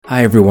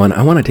Hi everyone,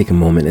 I want to take a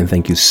moment and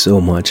thank you so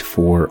much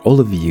for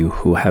all of you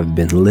who have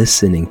been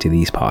listening to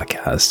these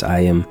podcasts. I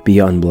am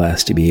beyond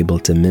blessed to be able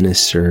to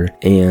minister,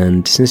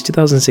 and since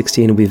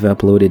 2016 we've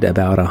uploaded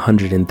about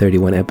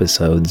 131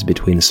 episodes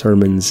between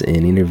sermons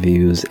and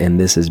interviews, and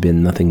this has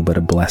been nothing but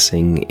a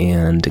blessing,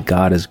 and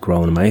God has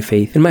grown my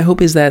faith, and my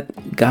hope is that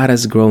God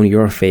has grown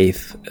your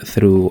faith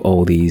through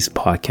all these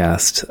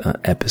podcast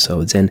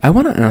episodes. And I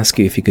want to ask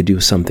you if you could do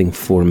something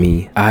for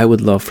me. I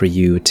would love for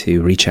you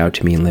to reach out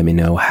to me and let me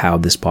know how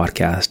this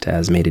podcast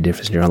has made a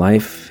difference in your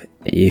life.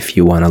 If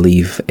you want to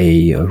leave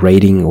a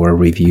rating or a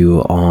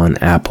review on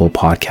Apple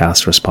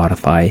Podcasts or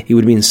Spotify, it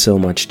would mean so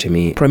much to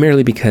me,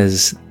 primarily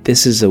because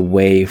this is a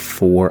way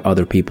for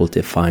other people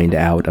to find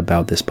out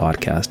about this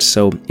podcast.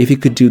 So if you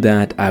could do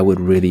that, I would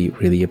really,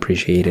 really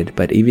appreciate it.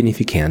 But even if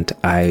you can't,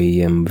 I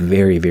am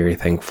very, very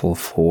thankful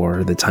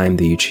for the time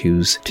that you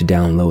choose to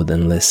download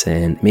and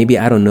listen. Maybe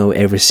I don't know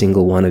every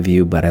single one of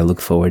you, but I look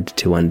forward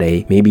to one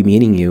day maybe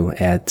meeting you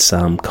at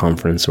some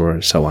conference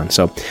or so on.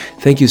 So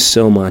thank you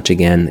so much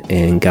again,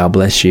 and God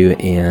bless you,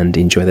 and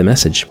enjoy the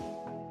message.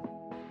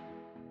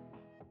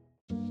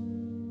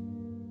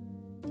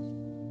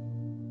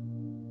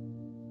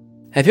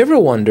 Have you ever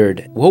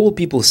wondered, what will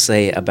people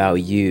say about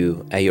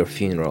you at your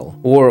funeral?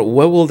 Or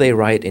what will they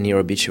write in your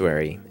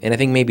obituary? And I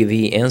think maybe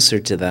the answer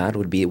to that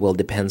would be, well,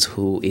 depends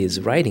who is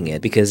writing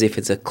it. Because if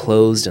it's a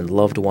closed and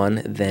loved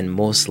one, then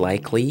most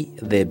likely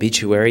the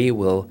obituary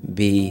will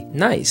be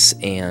nice,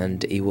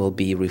 and it will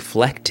be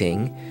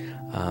reflecting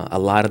a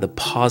lot of the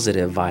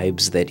positive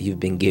vibes that you've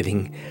been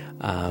giving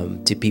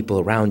to people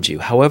around you.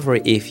 However,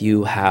 if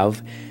you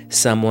have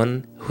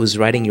someone who's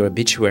writing your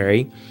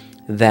obituary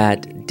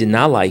that did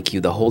not like you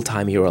the whole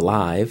time you're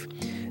alive,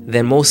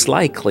 then most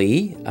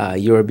likely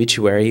your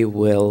obituary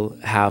will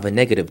have a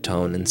negative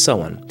tone and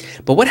so on.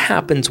 But what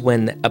happens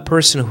when a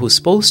person who's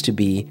supposed to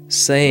be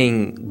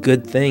saying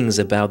good things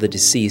about the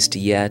deceased,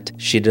 yet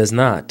she does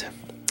not?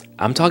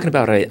 I'm talking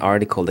about an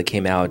article that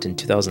came out in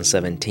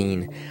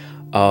 2017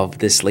 of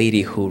this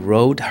lady who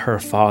wrote her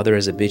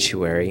father's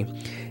obituary,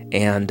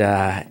 and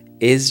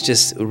is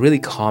just really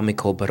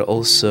comical, but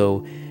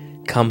also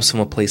comes from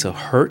a place of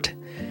hurt.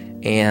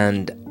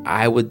 And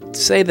I would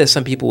say that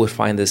some people would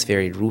find this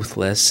very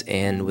ruthless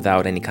and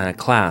without any kind of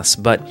class,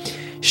 but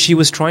she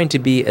was trying to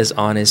be as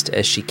honest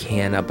as she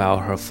can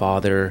about her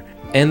father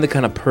and the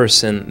kind of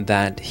person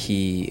that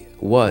he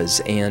was,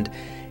 and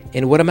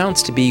in what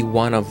amounts to be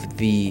one of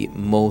the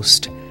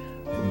most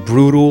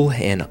brutal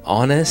and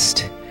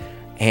honest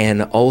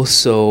and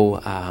also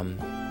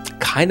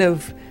kind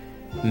of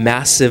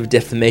massive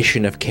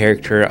defamation of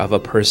character of a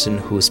person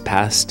who's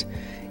passed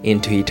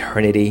into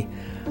eternity.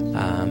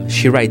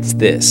 She writes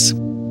this: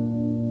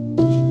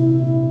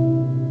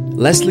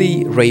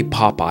 Leslie Ray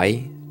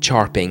Popeye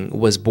Charping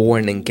was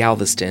born in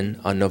Galveston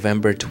on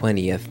November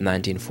 20th,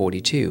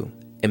 1942,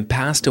 and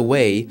passed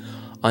away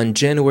on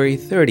January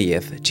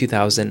 30th,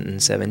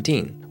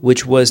 2017,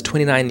 which was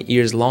 29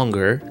 years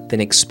longer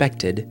than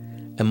expected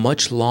and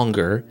much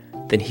longer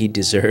than he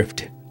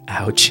deserved.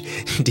 Ouch.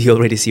 Do you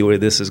already see where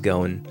this is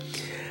going?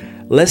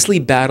 Leslie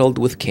battled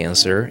with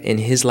cancer in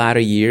his latter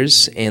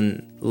years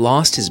and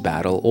lost his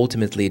battle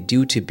ultimately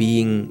due to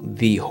being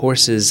the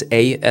horse's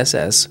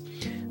ASS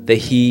that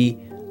he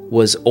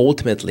was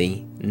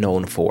ultimately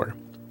known for.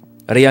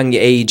 At a young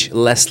age,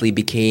 Leslie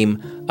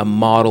became a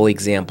model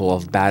example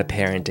of bad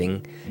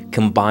parenting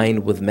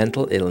combined with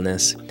mental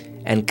illness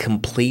and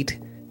complete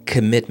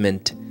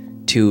commitment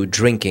to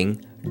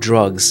drinking,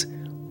 drugs,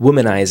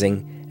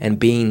 womanizing, and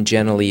being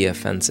generally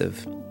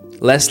offensive.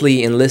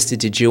 Leslie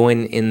enlisted to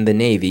join in the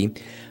Navy,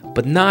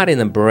 but not in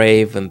a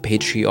brave and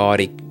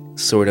patriotic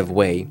sort of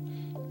way,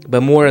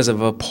 but more as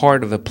of a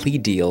part of a plea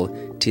deal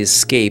to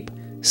escape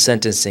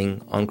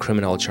sentencing on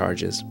criminal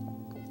charges.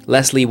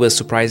 Leslie was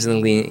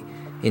surprisingly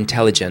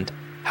intelligent,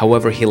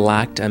 however he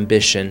lacked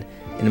ambition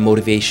and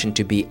motivation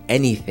to be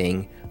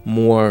anything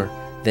more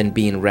than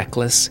being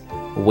reckless,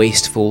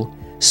 wasteful,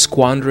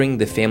 squandering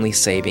the family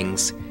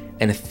savings,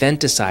 and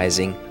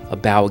fantasizing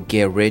about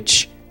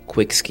get-rich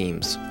quick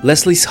schemes.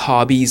 Leslie's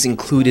hobbies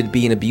included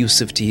being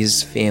abusive to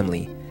his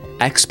family,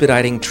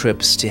 expediting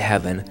trips to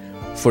heaven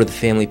for the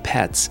family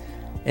pets,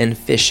 and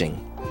fishing,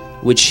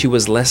 which he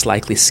was less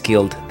likely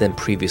skilled than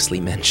previously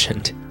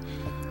mentioned.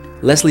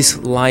 Leslie's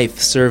life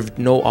served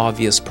no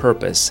obvious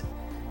purpose.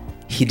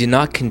 He did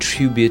not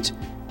contribute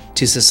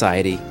to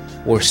society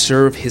or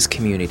serve his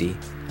community,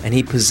 and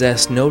he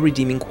possessed no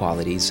redeeming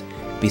qualities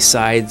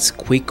besides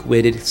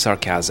quick-witted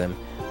sarcasm,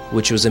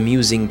 which was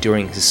amusing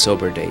during his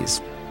sober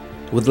days.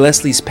 With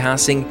Leslie's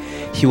passing,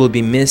 he will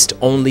be missed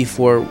only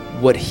for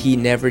what he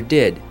never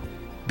did,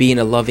 being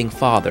a loving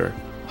father,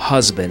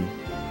 husband,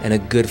 and a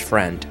good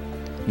friend.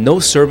 No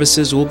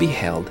services will be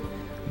held,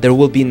 there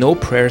will be no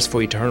prayers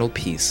for eternal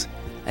peace,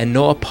 and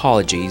no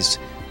apologies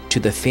to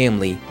the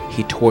family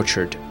he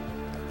tortured.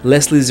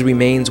 Leslie's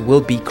remains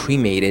will be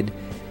cremated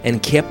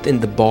and kept in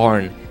the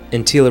barn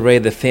until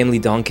the family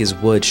donkey's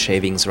wood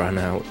shavings run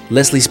out.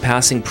 Leslie's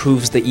passing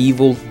proves the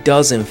evil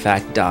does in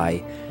fact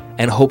die,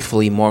 and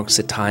hopefully marks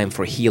a time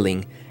for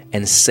healing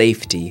and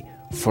safety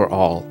for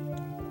all.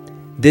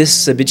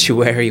 This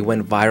obituary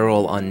went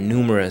viral on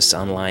numerous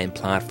online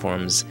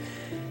platforms,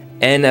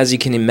 and as you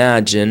can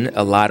imagine,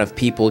 a lot of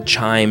people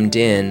chimed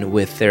in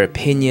with their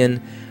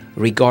opinion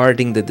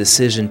regarding the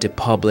decision to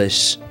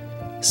publish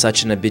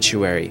such an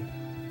obituary.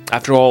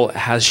 After all,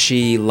 has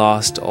she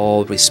lost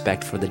all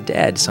respect for the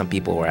dead? Some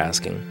people were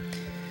asking.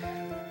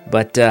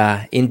 But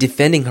in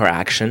defending her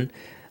action,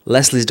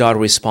 Leslie's daughter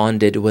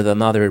responded with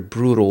another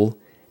brutal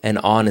and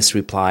honest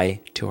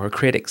reply to her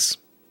critics.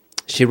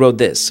 She wrote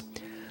this: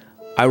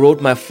 "I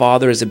wrote my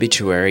father's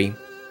obituary.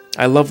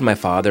 I loved my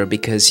father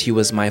because he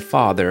was my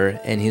father,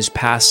 and his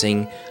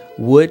passing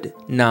would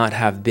not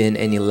have been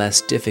any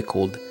less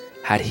difficult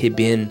had he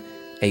been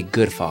a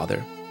good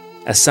father.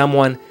 As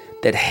someone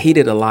that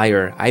hated a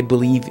liar, I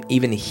believe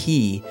even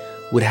he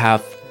would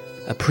have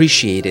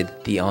appreciated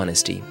the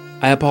honesty.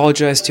 I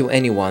apologize to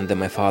anyone that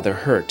my father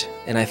hurt,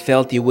 and I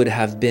felt it would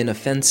have been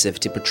offensive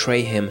to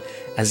portray him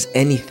as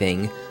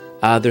anything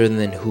other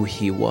than who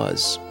he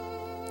was.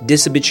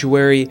 This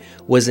obituary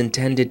was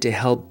intended to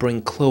help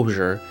bring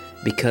closure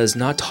because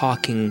not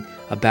talking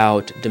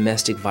about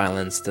domestic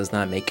violence does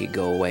not make it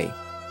go away."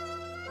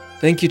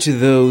 Thank you to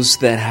those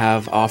that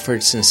have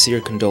offered sincere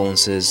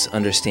condolences,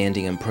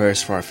 understanding, and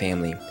prayers for our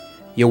family.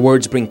 Your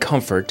words bring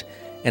comfort,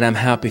 and I'm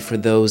happy for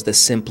those that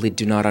simply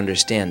do not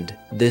understand.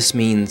 This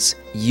means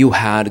you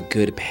had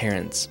good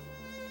parents.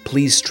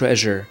 Please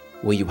treasure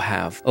what you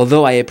have.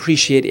 Although I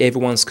appreciate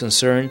everyone's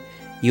concern,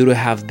 you would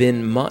have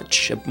been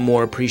much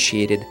more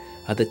appreciated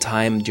at the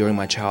time during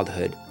my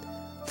childhood.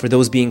 For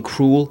those being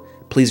cruel,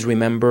 please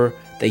remember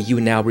that you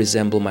now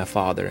resemble my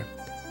father,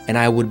 and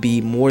I would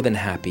be more than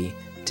happy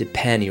to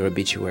pen your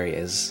obituary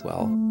as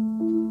well.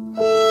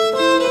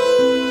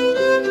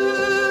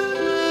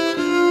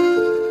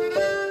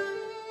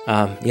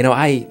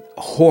 I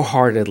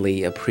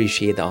wholeheartedly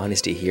appreciate the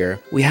honesty here.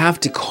 We have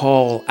to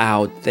call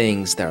out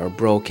things that are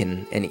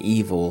broken and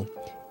evil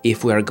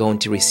if we are going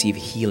to receive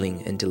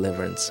healing and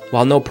deliverance.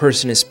 While no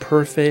person is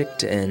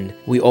perfect and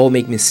we all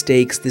make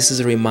mistakes, this is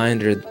a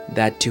reminder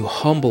that to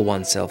humble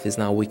oneself is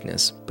not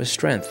weakness, but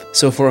strength.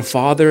 So for a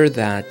father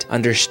that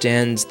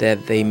understands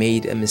that they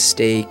made a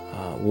mistake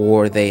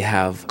or they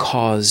have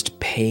caused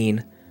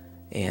pain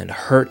and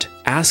hurt,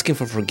 asking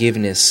for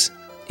forgiveness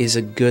is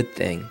a good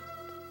thing.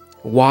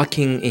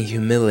 Walking in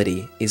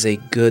humility is a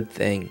good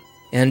thing.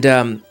 And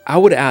I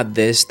would add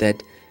this,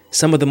 that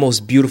some of the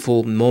most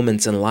beautiful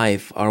moments in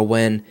life are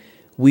when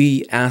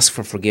we ask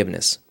for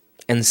forgiveness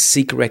and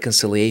seek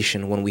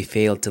reconciliation when we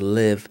fail to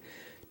live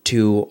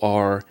to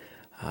our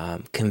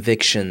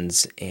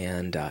convictions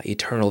and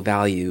eternal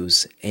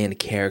values and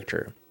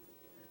character.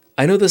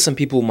 I know that some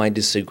people might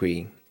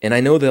disagree, and I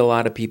know that a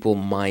lot of people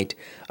might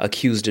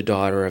accuse the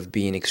daughter of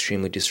being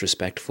extremely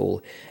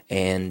disrespectful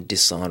and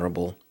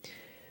dishonorable.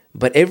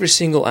 But every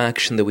single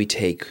action that we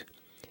take,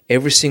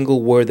 every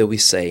single word that we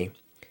say,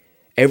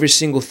 every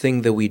single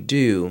thing that we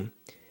do,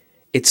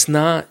 it's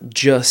not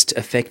just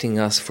affecting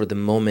us for the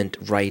moment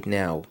right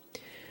now,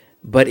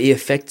 but it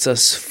affects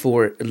us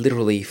for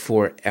literally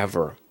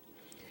forever.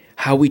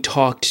 How we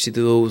talk to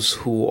those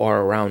who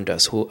are around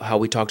us, how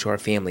we talk to our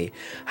family,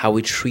 how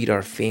we treat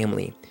our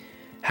family,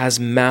 has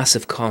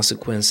massive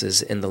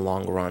consequences in the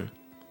long run.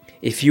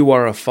 If you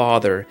are a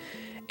father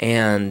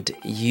and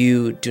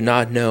you do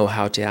not know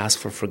how to ask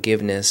for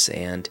forgiveness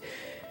and,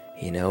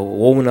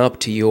 own up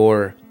to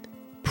your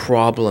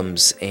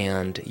problems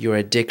and your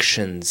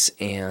addictions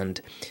and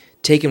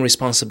taking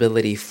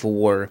responsibility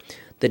for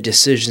the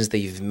decisions that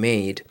you've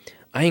made,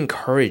 I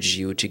encourage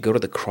you to go to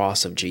the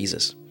cross of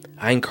Jesus.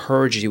 I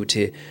encourage you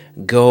to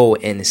go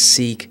and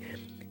seek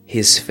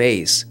his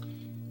face.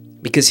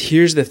 Because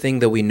here's the thing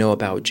that we know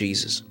about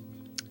Jesus.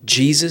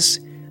 Jesus,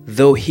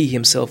 though he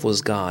himself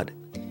was God,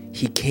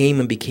 he came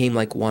and became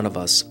like one of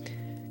us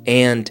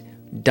and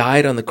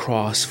died on the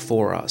cross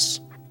for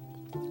us.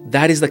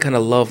 That is the kind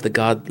of love that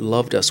God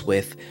loved us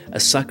with, a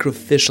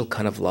sacrificial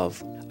kind of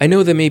love. I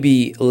know that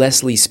maybe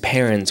Leslie's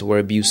parents were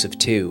abusive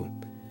too,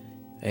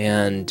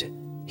 and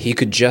he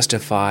could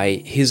justify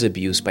his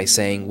abuse by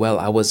saying, well,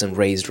 I wasn't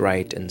raised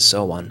right and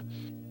so on.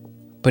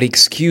 But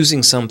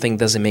excusing something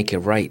doesn't make it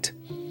right.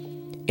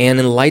 And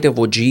in light of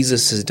what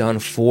Jesus has done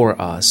for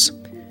us,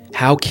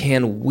 how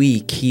can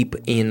we keep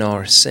in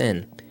our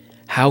sin?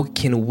 How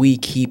can we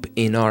keep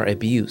in our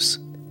abuse?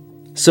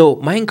 So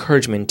my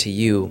encouragement to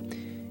you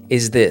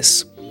is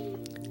this: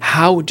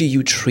 how do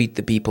you treat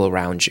the people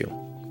around you?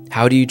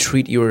 How do you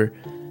treat your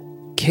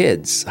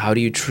kids? How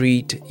do you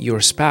treat your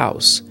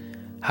spouse?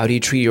 How do you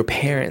treat your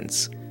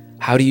parents?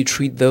 How do you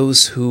treat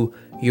those who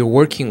you're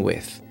working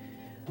with?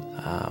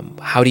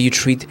 How do you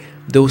treat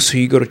those who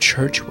you go to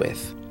church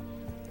with?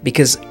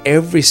 Because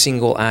every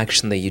single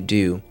action that you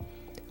do,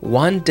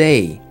 one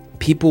day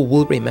people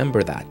will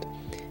remember that.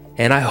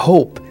 And I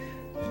hope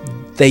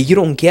that you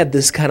don't get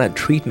this kind of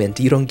treatment,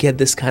 you don't get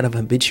this kind of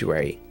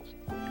obituary.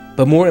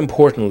 But more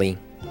importantly,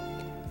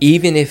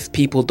 even if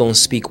people don't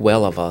speak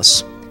well of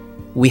us,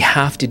 we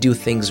have to do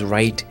things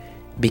right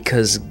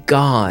because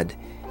God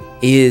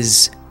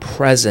is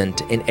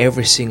present in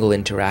every single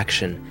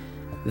interaction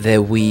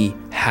that we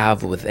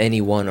have with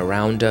anyone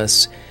around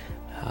us,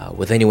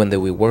 with anyone that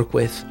we work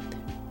with.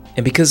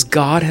 And because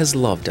God has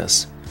loved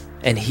us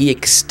and He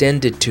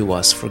extended to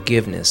us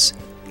forgiveness,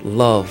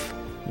 love,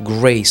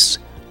 grace,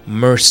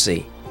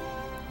 mercy,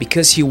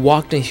 because He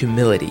walked in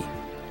humility,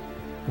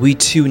 we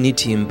too need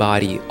to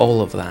embody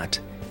all of that.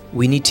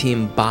 We need to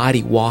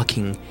embody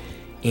walking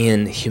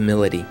in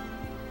humility,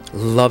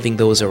 loving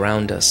those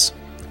around us,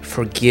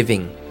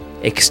 forgiving,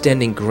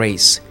 extending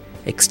grace,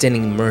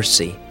 extending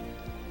mercy,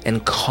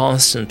 and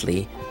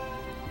constantly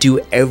do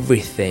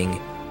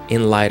everything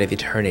in light of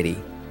eternity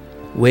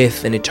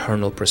with an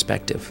eternal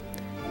perspective.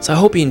 So I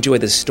hope you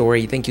enjoyed this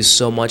story. Thank you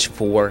so much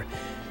for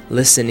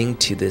listening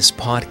to this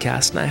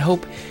podcast, and I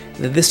hope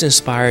that this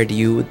inspired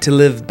you to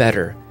live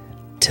better,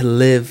 to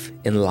live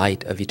in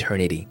light of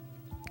eternity.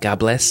 God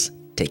bless.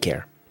 Take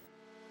care.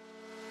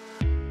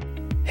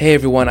 Hey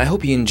everyone, I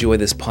hope you enjoy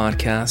this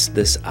podcast,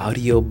 this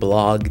audio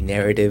blog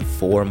narrative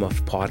form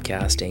of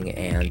podcasting,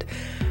 and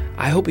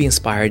I hope it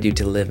inspired you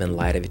to live in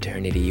light of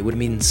eternity. It would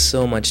mean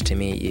so much to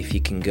me if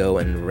you can go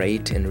and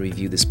rate and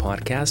review this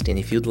podcast. And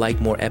if you'd like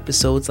more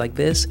episodes like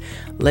this,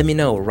 let me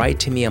know. Write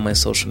to me on my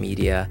social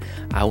media.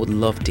 I would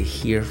love to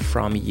hear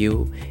from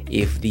you.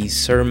 If these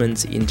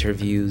sermons,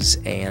 interviews,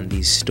 and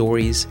these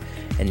stories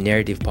and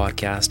narrative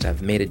podcasts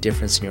have made a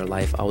difference in your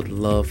life, I would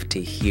love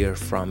to hear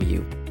from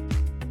you.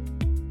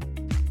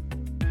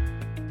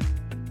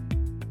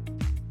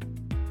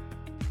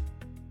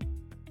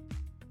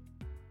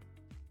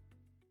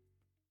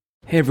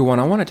 Hey everyone,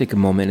 I want to take a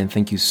moment and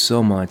thank you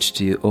so much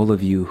to all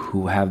of you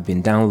who have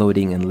been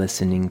downloading and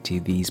listening to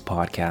these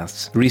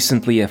podcasts.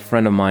 Recently, a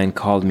friend of mine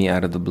called me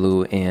out of the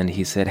blue and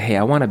he said, hey,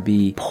 I want to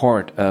be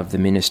part of the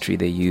ministry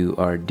that you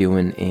are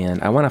doing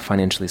and I want to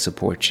financially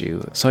support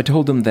you. So I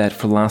told him that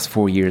for the last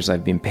 4 years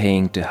I've been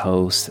paying to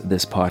host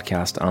this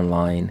podcast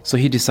online. So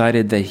he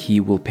decided that he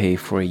will pay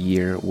for a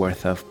year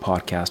worth of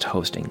podcast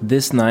hosting.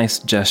 This nice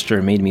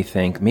gesture made me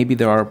think maybe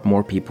there are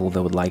more people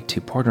that would like to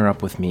partner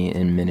up with me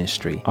in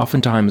ministry.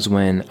 Oftentimes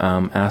when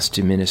I'm asked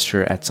to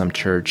minister at some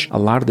church, a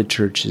lot of the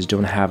churches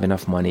don't have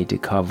enough money to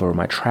cover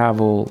my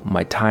travel,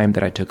 my time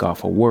that I took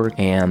off of work,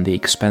 and the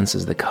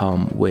expenses that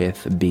come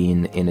with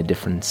being in a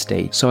different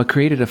state. So I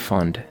created a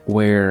fund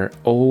where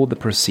all the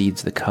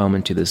proceeds that come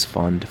into this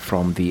fund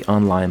from the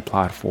online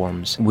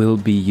platforms will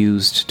be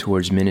used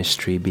towards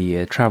ministry, be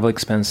it travel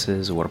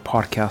expenses or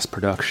podcast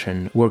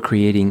production or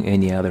creating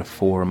any other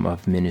form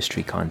of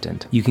ministry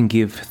content. You can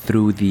give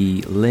through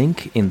the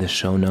link in the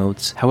show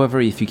notes. However,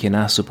 if you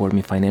cannot support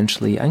me financially,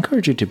 I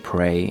encourage you to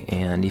pray,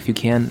 and if you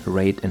can,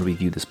 rate and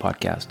review this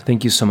podcast.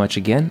 Thank you so much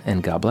again,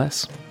 and God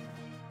bless.